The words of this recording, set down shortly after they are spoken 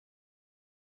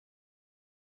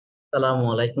আসসালামু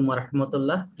আলাইকুম ওয়া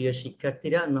রাহমাতুল্লাহ। প্রিয়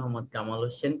শিক্ষার্থীরা, আমি Mohammad Kamal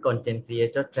Hossain, content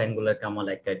creator, triangular Kamal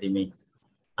academy.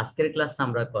 আজকের ক্লাস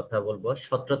আমরা কথা বলবো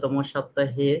 17তম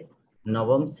সপ্তাহের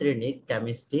নবম শ্রেণীর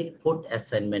কেমিস্ট্রির ফোর্থ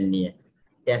অ্যাসাইনমেন্ট নিয়ে।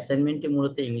 এই অ্যাসাইনমেন্টটি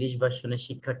মূলত ইংলিশ ভার্সনের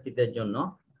শিক্ষার্থীদের জন্য।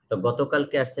 তো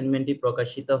গতকালকে অ্যাসাইনমেন্টটি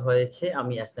প্রকাশিত হয়েছে,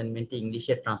 আমি অ্যাসাইনমেন্টটি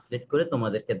ইংলিশে ট্রান্সলেট করে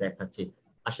তোমাদেরকে দেখাচ্ছি।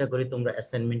 আশা করি তোমরা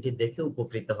অ্যাসাইনমেন্টটি দেখে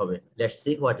উপকৃত হবে। Let's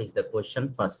see what is the question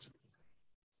first.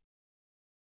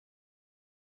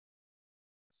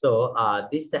 So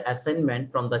this is the assignment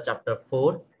from the chapter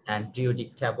 4 and periodic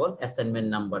table, assignment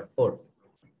number 4.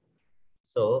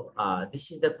 So this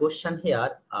is the question here.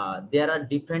 There are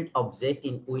different objects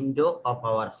in window of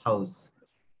our house.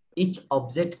 Each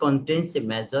object contains a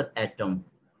major atom.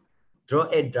 Draw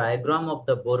a diagram of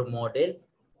the Bohr model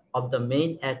of the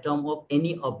main atom of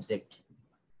any object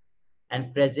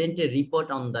and present a report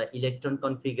on the electron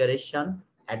configuration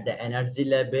at the energy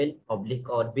level,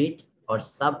 oblique orbit, or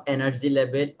sub-energy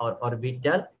level or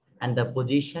orbital, and the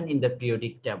position in the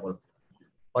periodic table.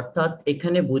 অর্থাৎ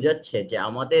এখানে বোঝাচ্ছে যে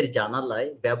আমাদের জানালায়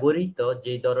ব্যবহৃত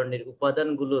যে ধরনের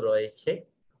উপাদানগুলো রয়েছে,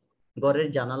 ঘরের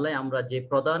জানালায় আমরা যে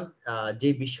প্রধান যে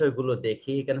বিষয়গুলো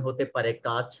দেখি, এখানে হতে পারে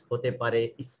কাঁচ, হতে পারে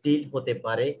স্টিল, হতে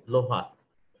পারে লোহা।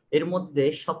 এর মধ্যে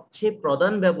সবচেয়ে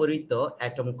প্রধান ব্যবহৃত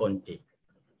অ্যাটম কোনটি,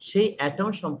 সেই অ্যাটম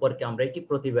সম্পর্কে আমরা একটি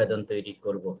প্রতিবেদন তৈরি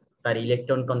করব। তার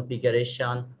ইলেকট্রন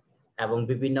কনফিগারেশন এবং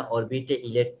বিভিন্ন অরবিটে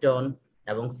ইলেকট্রন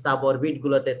এবং সাব অরবিট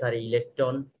গুলোতে তার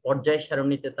ইলেকট্রন, পর্যায়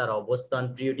সারণীতে তার অবস্থান,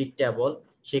 পিরিয়ডিক টেবল,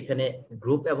 সেখানে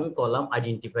গ্রুপ এবং কলাম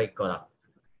আইডেন্টিফাই করা।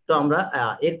 তো আমরা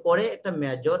এরপরে একটা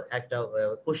মেজর একটা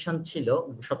কোশ্চেন ছিল,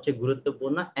 সবচেয়ে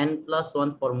গুরুত্বপূর্ণ, n+1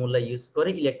 ফর্মুলা ইউজ করে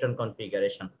ইলেকট্রন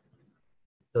কনফিগারেশন।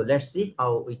 তো let's see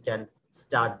how we can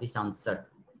start this answer.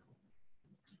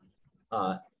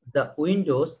 The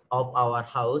windows of our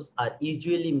house are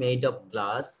usually made of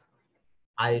glass,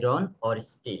 iron, or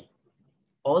steel.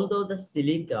 Although the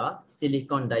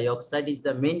silicon dioxide is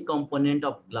the main component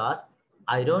of glass,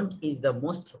 iron is the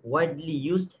most widely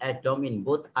used atom in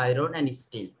both iron and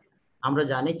steel. আমরা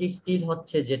জানি যে still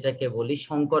হচ্ছে যেটাকে বলি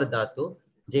সংকর ধাতু,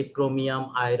 যে chromium,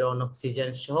 iron,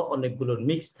 oxygen সহ অনেকগুলো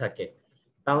মিক্স থাকে।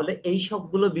 তাহলে এই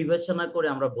সবগুলো বিবেচনা করে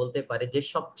আমরা বলতে পারি যে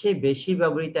সবচেয়ে বেশি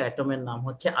ব্যবহৃত অ্যাটমের নাম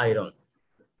হচ্ছে আয়রন।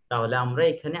 তাহলে আমরা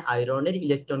এখানে আয়রনের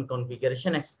ইলেকট্রন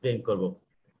কনফিগারেশন এক্সপ্লেন করব।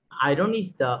 Iron is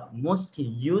the most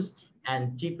used and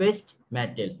cheapest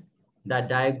metal. The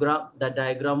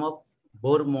diagram of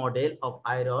Bohr model of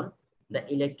iron, the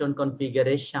electron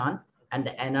configuration and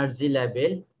the energy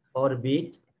level, orbit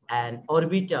and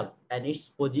orbital and its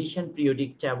position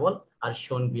periodic table are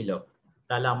shown below.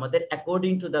 তাহলে আমাদের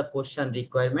according to the question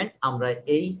requirement আমরা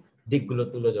এই দিকগুলো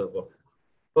তুলে ধরবো।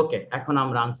 ওকে, এখন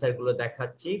আমরা answer গুলো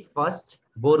দেখাচ্ছি। ফার্স্ট,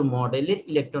 বোর মডেলের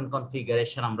ইলেকট্রন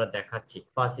কনফিগারেশন আমরা দেখাচ্ছি।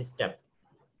 ফার্স্ট স্টেপ,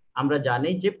 আমরা জানি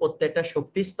যে প্রত্যেকটা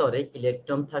শক্তি স্তরে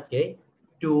ইলেকট্রন থাকে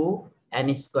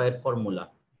 2n² ফর্মুলা।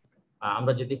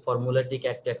 আমরা যদি ফর্মুলাটিকে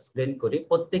একটা এক্সপ্লেন করি,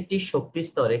 প্রত্যেকটি শক্তি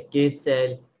স্তরে কে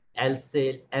সেল, এল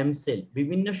সেল, এম সেল,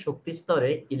 বিভিন্ন শক্তি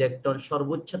স্তরে ইলেকট্রন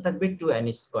সর্বোচ্চ থাকবে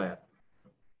 2n²।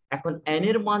 এখন n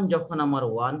এর মান যখন আমার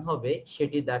 1 হবে,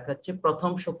 সেটি দেখাচ্ছে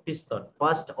প্রথম শক্তি স্তর,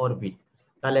 ফার্স্ট অরবিট।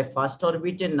 তাহলে ফার্স্ট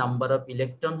অরবিটের নাম্বার অফ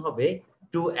ইলেকট্রন হবে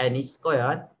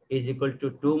 2n² is equal to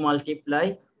 2 multiply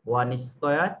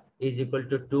 1² is equal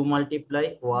to 2 multiply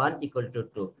 1 equal to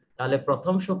 2। তাহলে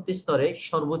প্রথম শক্তি স্তরে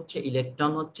সর্বোচ্চ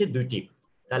ইলেকট্রন হচ্ছে দুটি।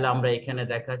 তাহলে আমরা এখানে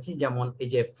দেখাচ্ছি, যেমন এই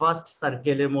যে ফার্স্ট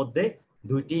সার্কেলের মধ্যে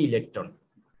দুটি ইলেকট্রন।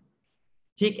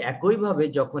 ঠিক একইভাবে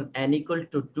যখন n equal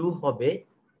to 2 হবে,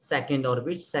 সেকেন্ড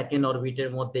অরবিটের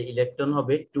মধ্যে ইলেকট্রন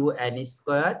হবে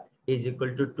 2n² is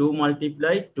equal to 2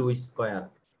 multiply 2²।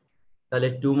 তাহলে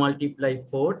 2 multiply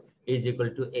 4 is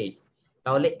equal to 8।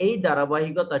 তাহলে এই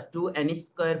ধারাবাহিকতা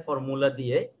 2n² ফর্মুলা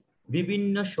দিয়ে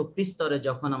বিভিন্ন শক্তি স্তরে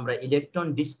যখন আমরা ইলেকট্রন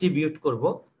ডিস্ট্রিবিউট করব,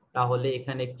 তাহলে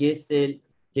এখানে কে সেল,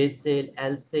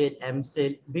 এল সেল, এম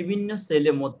সেল, বিভিন্ন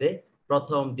সেলের মধ্যে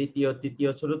প্রথম, দ্বিতীয়,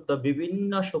 তৃতীয়, চতুর্থ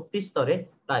বিভিন্ন শক্তি স্তরে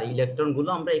তার ইলেকট্রন গুলো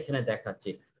আমরা এখানে দেখাচ্ছি।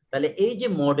 তাহলে এই যে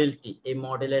মডেলটি, এই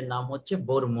মডেলের নাম হচ্ছে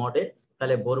বোর মডেল।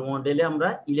 তাহলে বোর মডেলে আমরা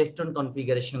ইলেকট্রন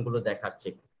কনফিগারেশন গুলো দেখাচ্ছি।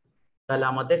 তাহলে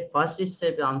আমাদের ফার্স্ট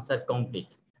স্টেপ আনসার কমপ্লিট।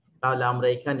 তাহলে আমরা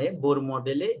এখানে বোর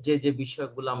মডেলে যে যে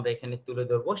বিষয়গুলো আমরা এখানে তুলে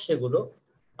ধরবো সেগুলো,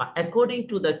 according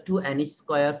to the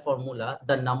 2n² formula,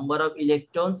 the number of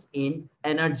electrons in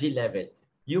energy level,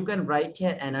 you can write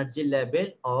here energy level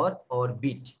or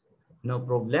orbit, no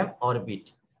problem, orbit।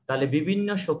 তাহলে বিভিন্ন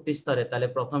শক্তি স্তরে, তাহলে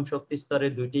প্রথম শক্তি স্তরে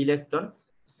দুটি ইলেকট্রন,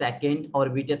 সেকেন্ড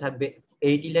অরবিটে থাকবে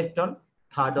 8 ইলেকট্রন,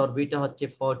 থার্ড অরবিটে হচ্ছে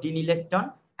 14 ইলেকট্রন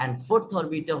এন্ড ফোর্থ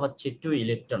অরবিটে হচ্ছে 2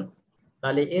 ইলেকট্রন।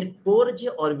 তাহলে এর পর যে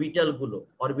অরবিটাল গুলো,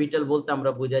 অরবিটাল বলতে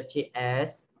আমরা বোঝাচ্ছি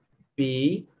s, p,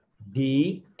 d,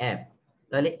 f।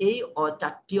 তাহলে এই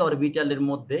চারটি অরবিটালের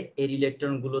মধ্যে এর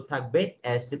ইলেকট্রন গুলো থাকবে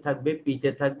এস এ থাকবে, পি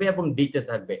তে থাকবে এবং ডি তে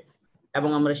থাকবে। এবং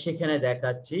আমরা সেখানে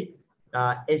দেখাচ্ছি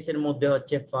এস এর মধ্যে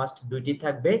হচ্ছে ফার্স্ট দুইটি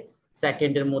থাকবে,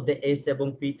 সেকেন্ডের মধ্যে এস এবং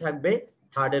পি থাকবে,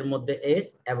 থার্ড এর মধ্যে এস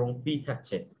এবং পি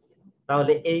থাকছে।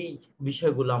 তাহলে এই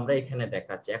বিষয়গুলো আমরা এখানে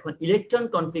দেখাচ্ছি। এখন ইলেকট্রন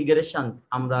কনফিগারেশন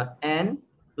আমরা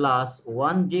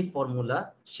n+1 যে ফর্মুলা,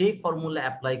 সেই ফর্মুলা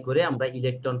অ্যাপ্লাই করে আমরা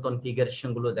ইলেকট্রন কনফিগারেশন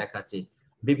গুলো দেখাচ্ছি।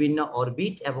 বিভিন্ন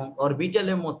অরবিট এবং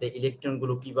অরবিটালের মধ্যে ইলেকট্রন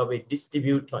গুলো কিভাবে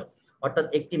ডিস্ট্রিবিউট হয়, অর্থাৎ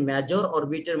একটি মেজর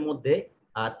অরবিটের মধ্যে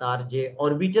তার যে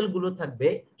অরবিটাল গুলো থাকবে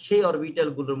সেই অরবিটাল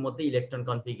গুলোর মধ্যে ইলেকট্রন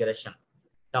কনফিগারেশন।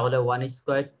 তাহলে 1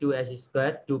 square 2s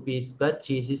square 2p square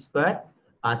 3s square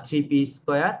 3p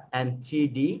square and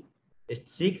 3d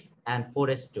 6 and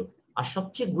 4s2। আর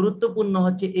সবচেয়ে গুরুত্বপূর্ণ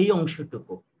হচ্ছে এই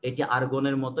অংশটুকু, এটি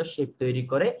আর্গনের মতো শেপ তৈরি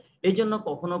করে। এই জন্য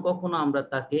কখনো কখনো আমরা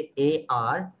তাকে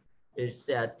ar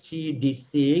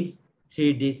 3d6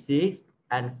 3d6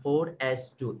 and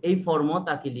 4s2 এই ফর্মও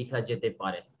তাকে লেখা যেতে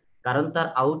পারে, কারণ তার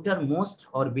আউটার মোস্ট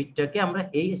অরবিটটাকে আমরা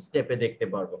এই স্টেপে দেখতে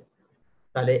পারবো।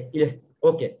 তাহলে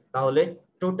ওকে, তাহলে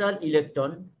total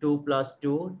electron 2 +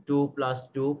 2 2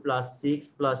 + 2 + 6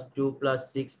 + 2 +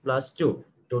 6 + 2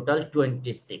 total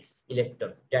 26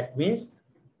 electron. That means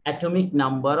atomic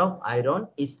number of iron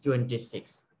is 26.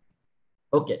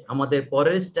 ওকে, আমাদের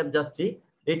পরের স্টেপ যাচ্ছি।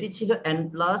 এটি ছিল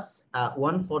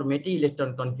n+1 ফরম্যাটে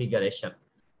ইলেকট্রন কনফিগারেশন।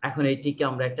 এখন এটিকে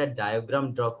আমরা একটা ডায়াগ্রাম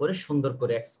ড্র করে সুন্দর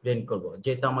করে এক্সপ্লেন করব,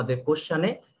 যেহেতু আমাদের কোশ্চেনে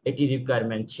এটি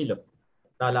রিকোয়ারমেন্ট ছিল।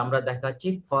 তাহলে আমরা দেখাচ্ছি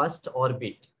ফার্স্ট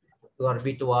অরবিট,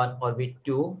 অরবিট 1, অরবিট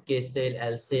 2, কে সেল,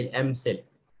 এল সেল, এম সেল।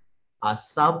 আর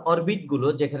সাব অরবিট গুলো,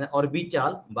 যেখানে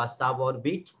অরবিটাল বা সাব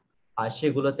অরবিট, আর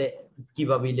সেগুলোতে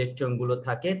কিভাবে ইলেকট্রন গুলো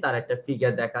থাকে তার একটা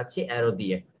ফিগার দেখাচ্ছি অ্যারো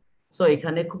দিয়ে। সো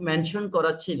এখানে খুব মেনশন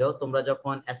করা ছিল, তোমরা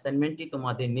যখন অ্যাসাইনমেন্টটি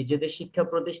তোমাদের নিজেদের শিক্ষা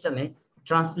প্রতিষ্ঠানে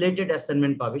ট্রান্সলেটেড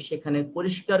অ্যাসাইনমেন্ট পাবে, সেখানে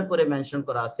পরিষ্কার করে মেনশন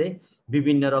করা আছে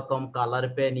বিভিন্ন রকম কালার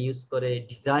পেন ইউজ করে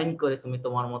ডিজাইন করে তুমি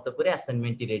তোমার মতো করে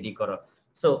অ্যাসাইনমেন্টটি রেডি করো।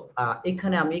 সো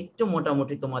এখানে আমি একটু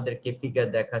মোটামুটি তোমাদেরকে ফিগার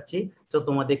দেখাচ্ছি, তো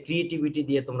তোমাদের ক্রিয়েটিভিটি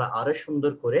দিয়ে তোমরা আরো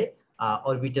সুন্দর করে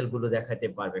অরবিটাল গুলো দেখাতে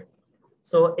পারবে।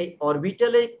 সো এই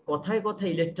অরবিটালে কোথায়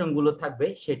কোথায় ইলেকট্রন গুলো থাকবে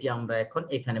সেটি আমরা এখন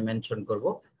এখানে মেনশন করব।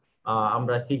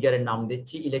 আমরা ফিগারের নাম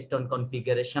দিচ্ছি electron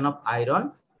configuration of iron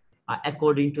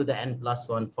according to the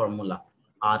n+1 formula.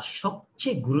 আর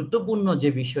সবচেয়ে গুরুত্বপূর্ণ যে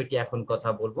বিষয়টি এখন কথা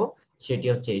বলবো সেটি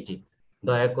হচ্ছে এটি।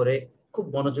 দয়া করে খুব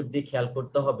মনোযোগ দিয়ে খেয়াল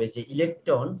করতে হবে যে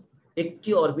ইলেকট্রন একটি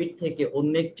অরবিট থেকে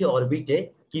অন্য একটি অরবিটে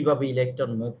কিভাবে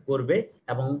ইলেকট্রন মুভ করবে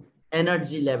এবং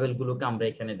এনার্জি লেভেল গুলোকে আমরা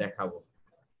এখানে দেখাবো।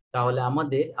 তাহলে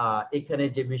আমাদের এখানে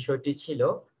যে বিষয়টি ছিল,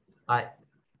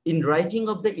 in writing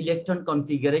of the electron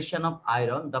configuration of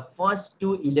iron, the first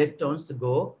two electrons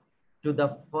go to the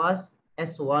first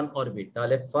s1 orbit.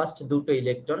 তাহলে ফার্স্ট দুটো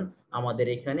ইলেকট্রন আমাদের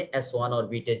এখানে s1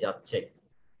 অরবিটে যাচ্ছে।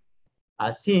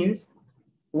 Since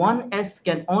 1s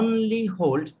can only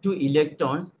hold 2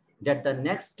 electrons, that the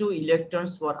next 2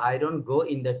 electrons for iron go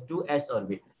in the 2s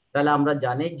orbit. তাহলে আমরা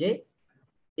জানি যে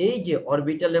এই যে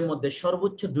অরবিটালের মধ্যে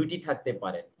সর্বোচ্চ দুইটি থাকতে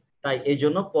পারে, তাই এই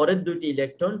জন্য পরের দুইটি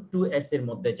ইলেকট্রন 2s এর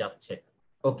মধ্যে যাচ্ছে।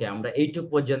 ওকে, আমরা এইটুকু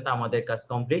পর্যন্ত আমাদের কাজ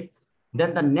complete. Then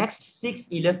the next 6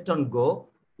 electron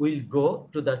will go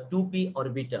to the 2p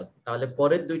orbital. তাহলে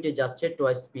পরের দুইটি যাচ্ছে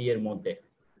 2p এর মধ্যে।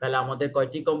 তাহলে আমাদের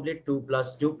কয়টি কমপ্লিট? 2 +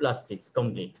 2 + 6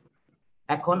 কমপ্লিট।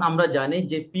 এখন আমরা জানি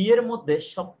যে p এর মধ্যে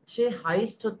সবচেয়ে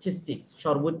হাইয়েস্ট হচ্ছে 6,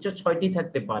 সর্বোচ্চ 6টি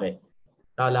থাকতে পারে।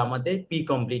 তাহলে আমাদের p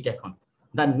কমপ্লিট। এখন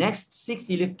the next 6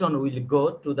 electron will go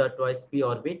to the 2p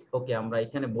orbit. ওকে, আমরা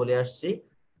এখানে বলে আসছি,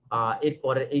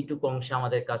 এরপরে এইটুকু অংশে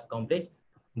আমাদের কাজ complete.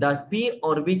 the p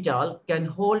orbital can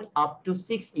hold up to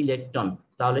 6 electron.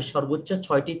 তাহলে সর্বোচ্চ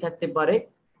 6টি থাকতে পারে।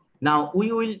 now we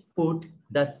will put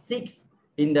the 6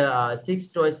 in the 6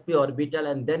 2p orbital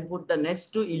and then put the next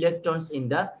 2 electrons in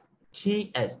the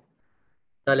 3s.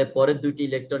 তাহলে পরের দুইটি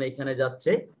ইলেকট্রন এখানে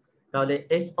যাচ্ছে। তাহলে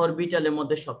s অরবিটালের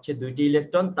মধ্যে সবচেয়ে দুইটি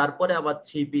ইলেকট্রন, তারপরে আবার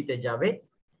 3p তে যাবে।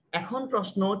 এখন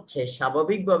প্রশ্ন হচ্ছে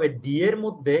স্বাভাবিকভাবে d এর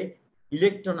মধ্যে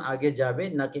ইলেকট্রন আগে যাবে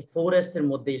নাকি 4s এর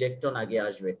মধ্যে ইলেকট্রন আগে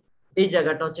আসবে? এই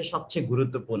জায়গাটা হচ্ছে সবচেয়ে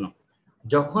গুরুত্বপূর্ণ।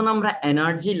 যখন আমরা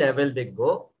এনার্জি লেভেল দেখব,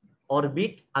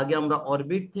 অরবিট আগে, আমরা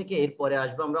অরবিট থেকে এরপরে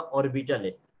আসবো আমরা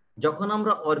অরবিটালে। যখন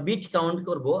আমরা অরবিট কাউন্ট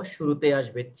করব, শুরুতে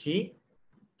আসবে 3,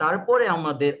 তারপরে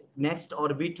আমাদের নেক্সট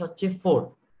অরবিট হচ্ছে 4।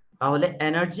 তাহলে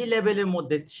এনার্জি লেভেলের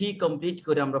মধ্যে 3 কমপ্লিট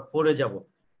করে আমরা 4 এ যাব।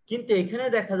 কিন্তু এখানে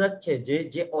দেখা যাচ্ছে যে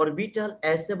যে অরবিটাল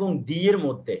s এবং d এর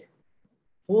মধ্যে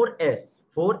 4s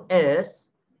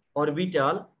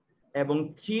অরবিটাল এবং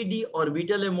 3d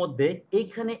অরবিটালের মধ্যে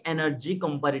এইখানে এনার্জি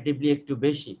কম্পারেটিভলি একটু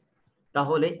বেশি।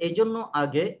 তাহলে এই জন্য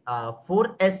আগে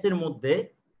 4s এর মধ্যে,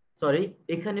 সরি,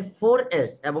 এখানে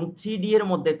 4s এবং 3d এর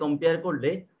মধ্যে কম্পেয়ার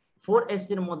করলে 4s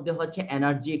এর মধ্যে হচ্ছে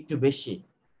এনার্জি একটু বেশি,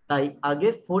 তাই আগে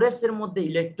 4s এর মধ্যে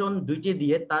ইলেকট্রন দুইটি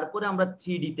দিয়ে তারপরে আমরা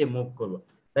 3d তে মুভ করব।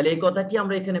 তাহলে এই কথাটি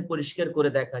আমরা এখানে পরিষ্কার করে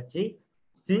দেখাচ্ছি,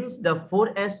 since the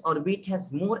 4s orbit has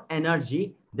more energy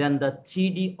than the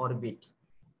 3d orbit,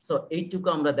 so এইটুকু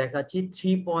আমরা দেখাচ্ছি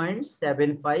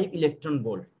 3.75 ইলেকট্রন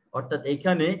ভোল্ট, অর্থাৎ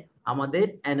এখানে আমাদের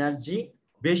এনার্জি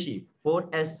বেশি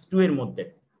 4s2 এর মধ্যে।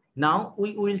 Now we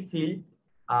will feel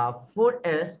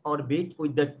 4s orbit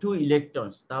with the 2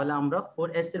 electrons, তাহলে আমরা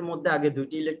 4s এর মধ্যে আগে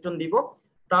দুইটি ইলেকট্রন দিব,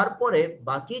 তারপরে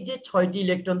বাকি যে 6টি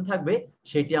ইলেকট্রন থাকবে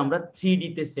সেটি আমরা 3d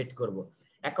তে সেট করব।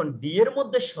 এখন d এর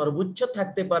মধ্যে সর্বোচ্চ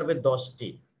থাকতে পারবে 10টি,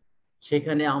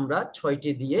 সেখানে আমরা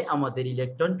 6টি দিয়ে আমাদের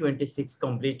ইলেকট্রন 26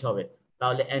 কমপ্লিট হবে,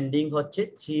 তাহলে এন্ডিং হচ্ছে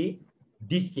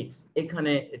 3d6।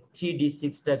 এখানে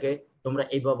 3d6 টাকে তোমরা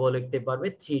এইভাবে লিখতে পারবে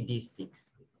 3d6।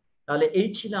 তাহলে এই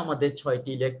ছিল আমাদের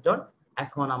 6টি ইলেকট্রন।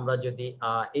 এখন আমরা যদি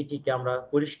এটিকে আমরা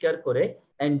পরিষ্কার করে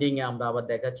এন্ডিং এ আমরা আবার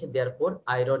দেখাচ্ছি, therefore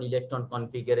iron electron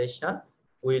configuration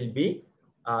will be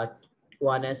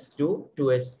 1s2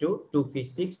 2s2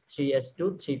 2p6 3s2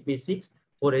 3p6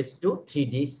 4s2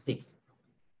 3d6।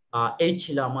 এই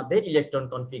ছিল আমাদের ইলেকট্রন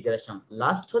কনফিগারেশন।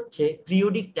 লাস্ট হচ্ছে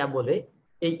পিরিয়ডিক টেবলে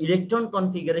এই ইলেকট্রন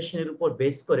কনফিগারেশনের উপর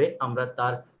বেস করে আমরা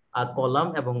তার কলাম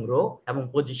এবং রো এবং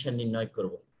পজিশন নির্ণয়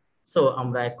করব। সো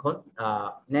আমরা এখন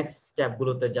নেক্সট স্টেপ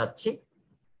গুলোতে যাচ্ছি।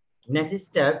 নেক্সট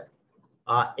স্টেপ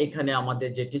এখানে আমাদের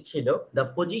যেটি ছিল the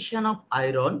position of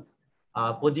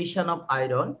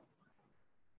iron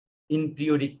in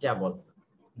periodic table.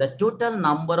 The total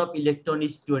number of electron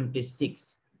is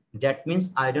 26. That means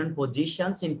iron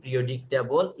positions in periodic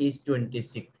table is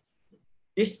 26.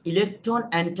 Its electron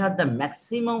enter the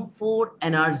maximum 4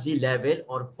 energy level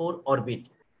or 4 orbit.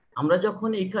 আমরা যখন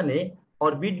এখানে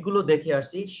orbit গুলো দেখে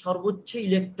আসি, সর্বোচ্চ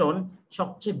electron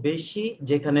সবচেয়ে বেশি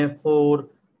যেখানে 4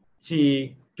 3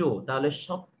 2, তাহলে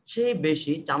সবচেয়ে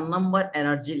বেশি 4 নাম্বার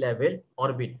এনার্জি লেভেল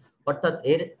অরবিট, অর্থাৎ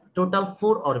এর টোটাল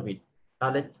 4 অরবিট।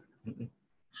 তাহলে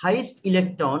হাইয়েস্ট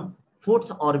ইলেকট্রন 4th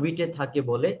অরবিটে থাকে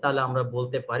বলে তাহলে আমরা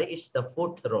বলতে পারি ইটস দ্য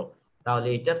 4th রো, তাহলে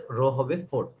এটার রো হবে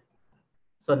 4th।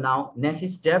 So now next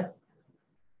step,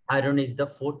 iron is the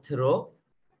 4th row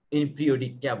in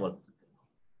periodic table.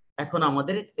 এখন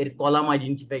আমাদের এর কলাম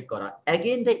আইডেন্টিফাই করা।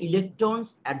 Again the electrons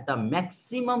at the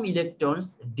maximum electrons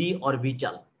d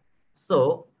orbital, so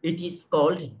it is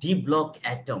called d block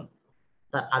atom.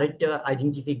 তার আরেকটা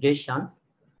identification,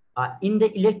 in the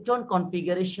electron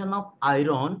configuration of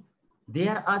iron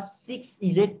there are 6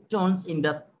 electrons in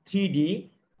the 3d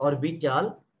orbital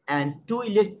and 2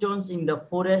 electrons in the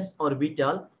 4s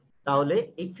orbital. তাহলে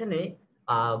এখানে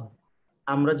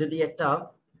আমরা যদি একটা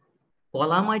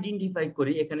column identify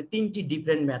করি, এখানে 3টি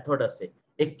ডিফারেন্ট মেথড আছে।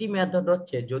 একটি মেথড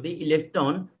হচ্ছে যদি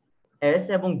ইলেকট্রন s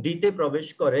এবং d তে প্রবেশ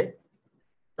করে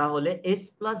তাহলে s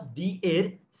প্লাস d এর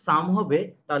সাম হবে,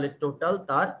 তাহলে টোটাল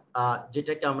তার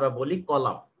যেটাকে আমরা বলি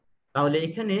কলাম। তাহলে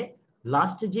এখানে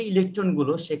লাস্ট যে ইলেকট্রন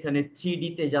গুলো সেখানে 3d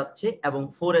তে যাচ্ছে এবং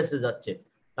 4s এ যাচ্ছে,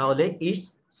 তাহলে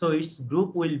its group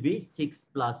will be 6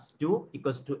 plus 2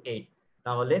 equals to 8.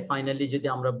 তাহলে ফাইনালি যদি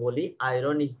আমরা বলি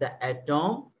iron is the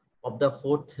atom of the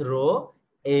 4th row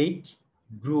 8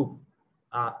 group,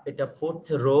 এটা 4th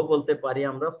row বলতে পারি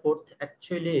আমরা, 4th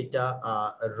অ্যাকচুয়ালি এটা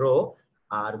রো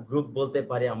আর গ্রুপ বলতে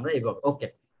পারি আমরা এভাবে। ওকে,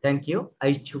 থ্যাংক ইউ।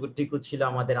 এইটুকু ছিল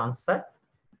আমাদের আনসার।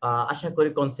 আশা করি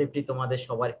কনসেপ্টটি তোমাদের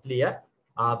সবার ক্লিয়ার।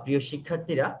 প্রিয়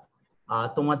শিক্ষার্থীরা,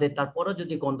 তোমাদের তারপরও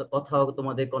যদি কোথাও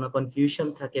তোমাদের কোনো কনফিউশন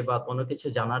থাকে বা কোনো কিছু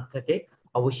জানার থাকে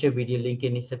অবশ্যই ভিডিও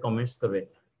লিংকের নিচে কমেন্টস করবে।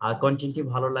 আর কন্টেন্টটি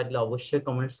ভালো লাগলে অবশ্যই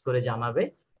কমেন্টস করে জানাবে।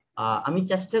 আমি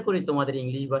চেষ্টা করি তোমাদের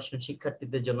ইংলিশ ভার্সন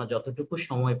শিক্ষার্থীদের জন্য যতটুকু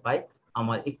সময় পাই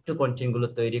আমার একটু কন্টেন্ট গুলো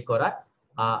তৈরি করার।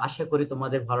 আশা করি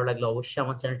তোমাদের ভালো লাগলে অবশ্যই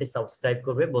আমার চ্যানেলটি সাবস্ক্রাইব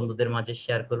করবে, বন্ধুদের মাঝে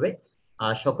শেয়ার করবে।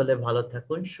 সকলে ভালো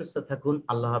থাকুন, সুস্থ থাকুন।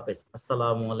 আল্লাহ হাফেজ।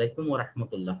 আসসালামু আলাইকুম ওয়া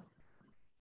রাহমাতুল্লাহ।